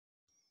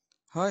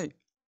Hi,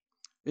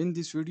 in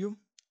this video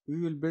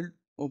we will build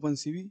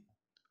OpenCV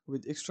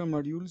with extra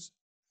modules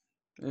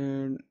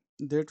and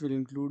that will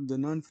include the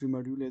non-free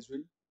module as well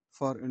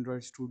for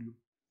Android Studio.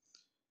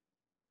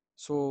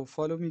 So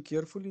follow me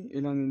carefully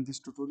along in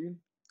this tutorial.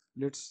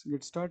 Let's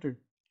get started.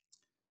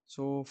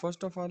 So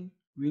first of all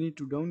we need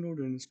to download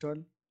and install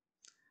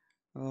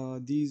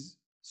these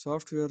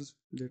softwares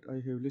that I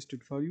have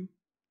listed for you.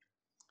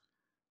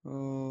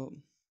 Uh,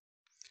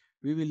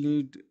 we will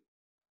need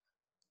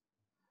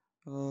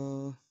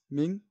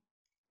Ming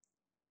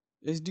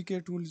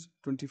SDK tools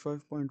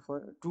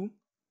 25.52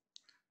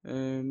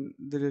 and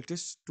the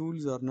latest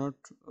tools are not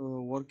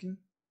working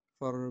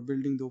for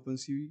building the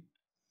OpenCV,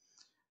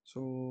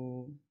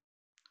 so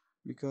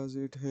because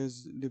it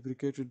has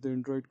deprecated the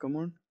Android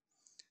command,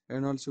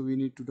 and also we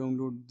need to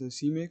download the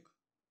CMake,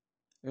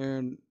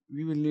 and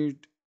we will need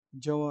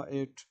Java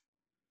 8.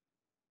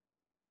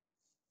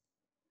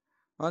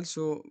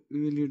 Also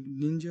we will need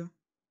Ninja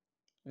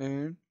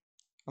and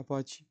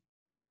Apache,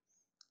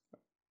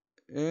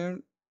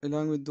 and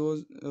along with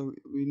those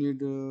we need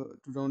to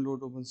download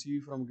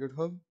OpenCV from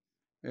github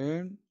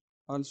and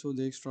also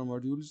the extra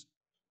modules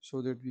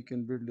so that we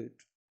can build it.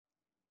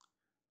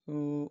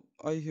 So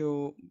I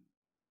have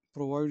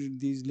provided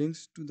these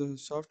links to the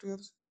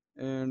softwares,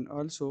 and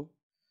also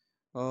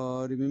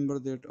remember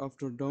that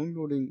after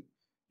downloading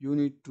you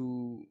need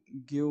to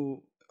give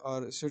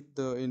or set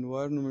the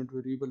environment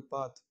variable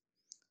path.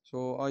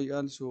 So I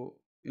also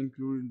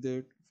included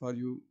that for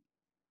you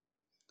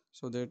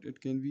so that it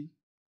can be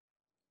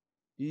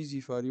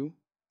easy for you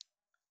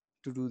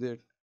to do that.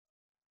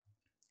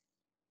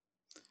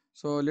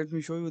 So let me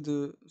show you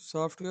the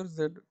softwares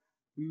that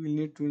we will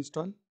need to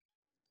install.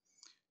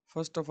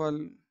 First of all,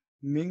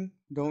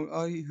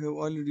 I have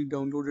already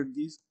downloaded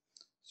these,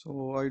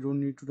 so I don't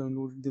need to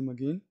download them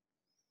again.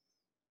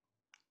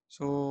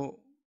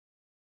 So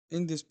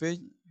in this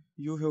page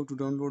you have to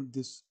download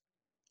this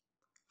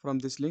from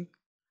this link,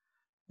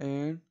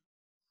 and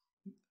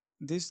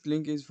this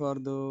link is for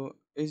the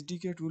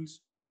SDK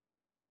tools,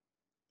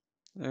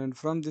 and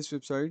from this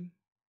website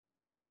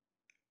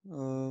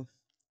uh,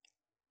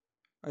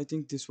 I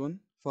think this one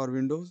for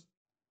Windows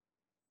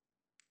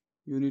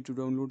you need to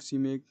download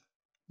CMake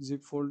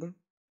zip folder,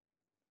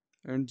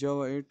 and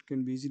Java 8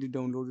 can be easily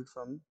downloaded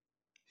from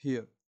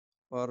here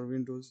for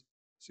Windows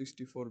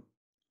 64.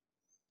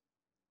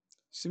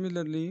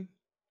 Similarly,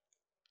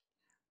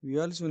 we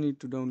also need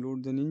to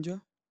download the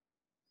Ninja,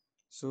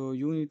 so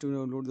you need to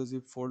download the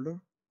zip folder.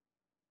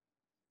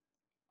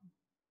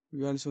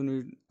 We also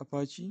need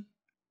Apache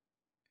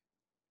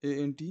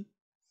ANT.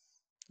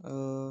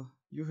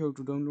 You have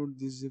to download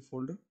this zip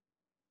folder,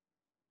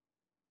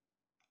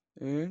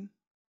 and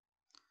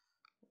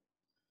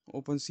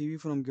OpenCV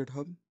from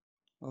GitHub.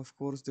 Of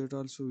course, that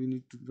also we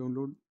need to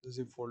download the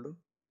zip folder.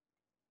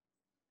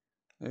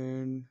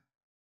 And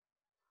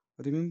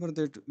remember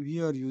that we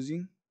are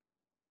using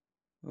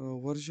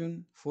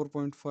version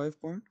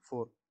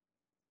 4.5.4,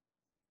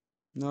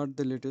 not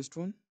the latest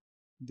one,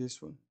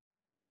 this one.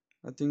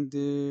 I think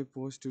they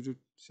posted it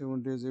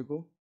 7 days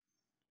ago,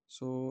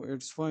 so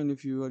it's fine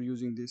if you are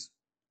using this.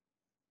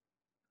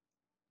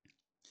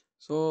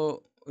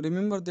 So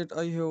remember that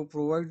I have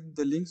provided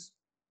the links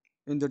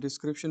in the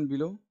description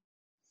below,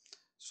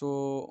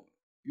 so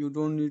you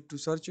don't need to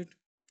search it,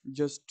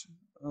 just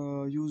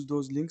use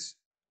those links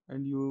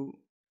and you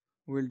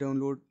will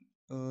download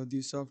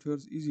these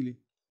softwares easily.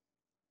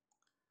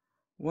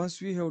 Once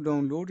we have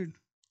downloaded,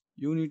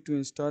 you need to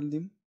install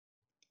them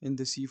in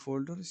the C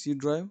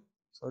drive,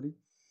 sorry.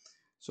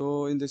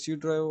 So in the C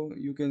drive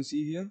you can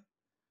see here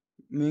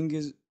Ming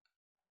is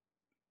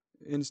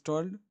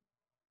installed,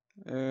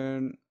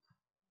 and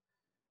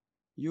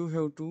you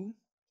have to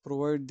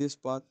provide this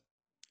path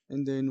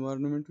in the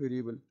environment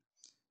variable.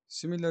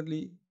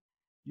 Similarly,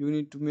 you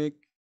need to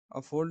make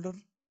a folder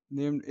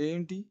named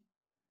ANT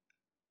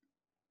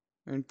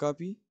and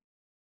copy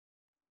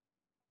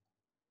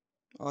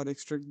or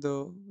extract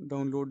the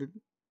downloaded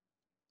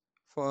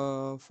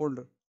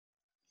folder.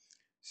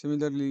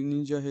 Similarly,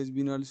 Ninja has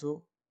been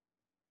also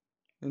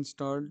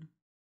installed,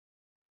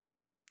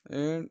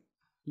 and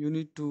you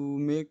need to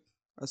make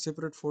a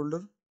separate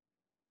folder.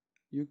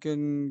 You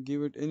can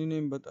give it any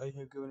name, but I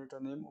have given it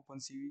a name,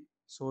 OpenCV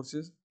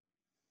sources,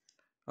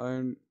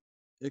 and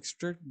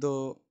extract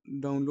the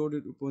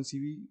downloaded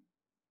OpenCV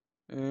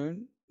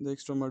and the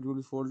extra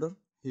module folder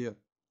here.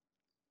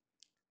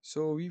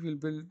 So we will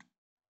build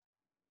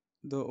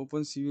the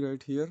OpenCV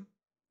right here.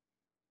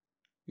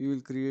 We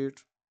will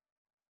create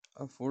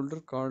a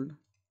folder called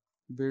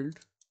build.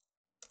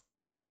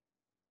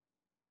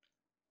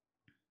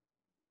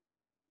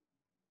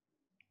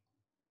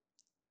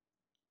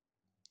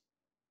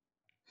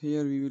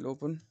 Here we will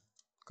open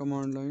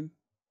command line,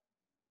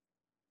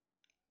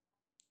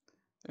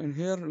 and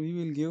here we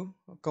will give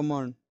a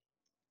command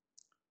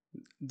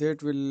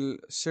that will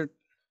set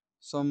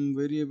some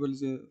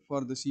variables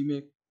for the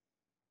CMake.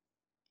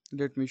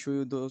 Let me show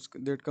you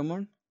that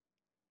command.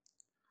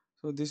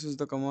 So this is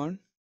the command.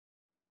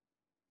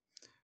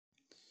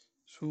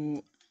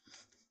 So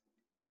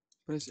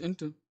press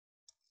enter.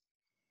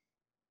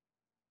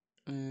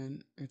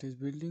 and it is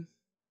building.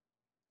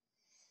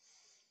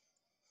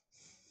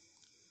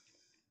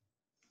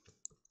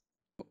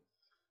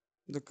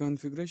 The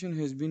configuration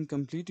has been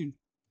completed.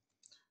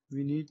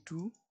 We need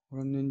to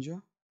run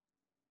Ninja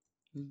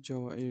with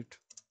Java 8.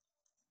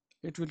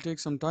 It will take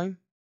some time.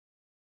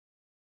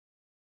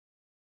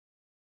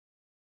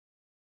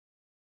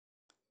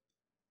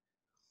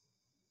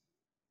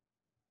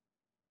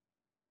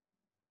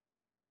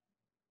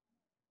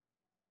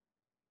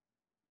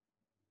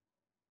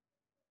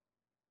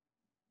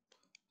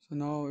 So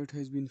now it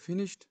has been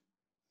finished.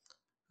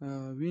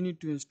 We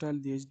need to install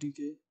the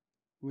SDK,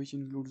 which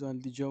includes all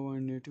the Java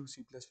and native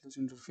C++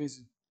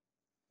 interfaces.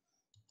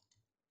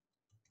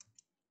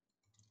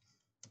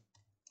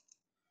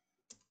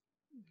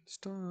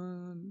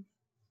 Install.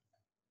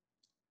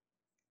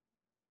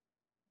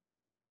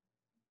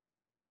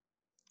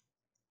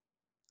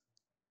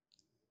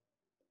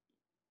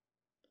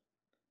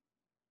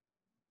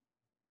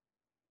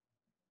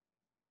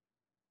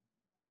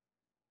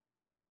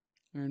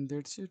 And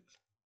that's it.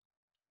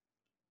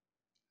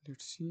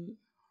 Let's see.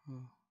 I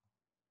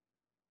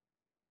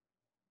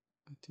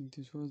think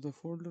this was the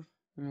folder.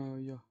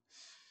 Yeah,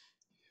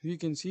 we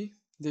can see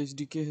the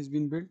SDK has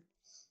been built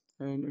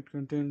and it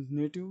contains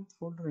native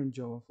folder and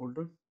Java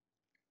folder.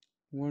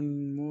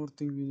 One more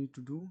thing we need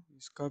to do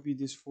is copy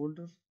this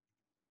folder.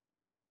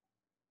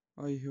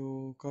 I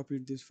have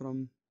copied this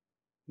from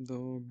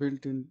the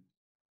built-in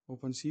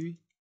OpenCV.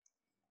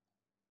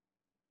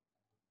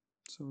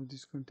 So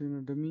this contains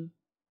a dummy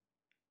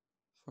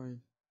file,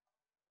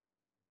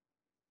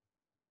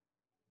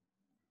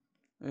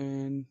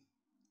 and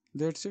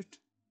that's it.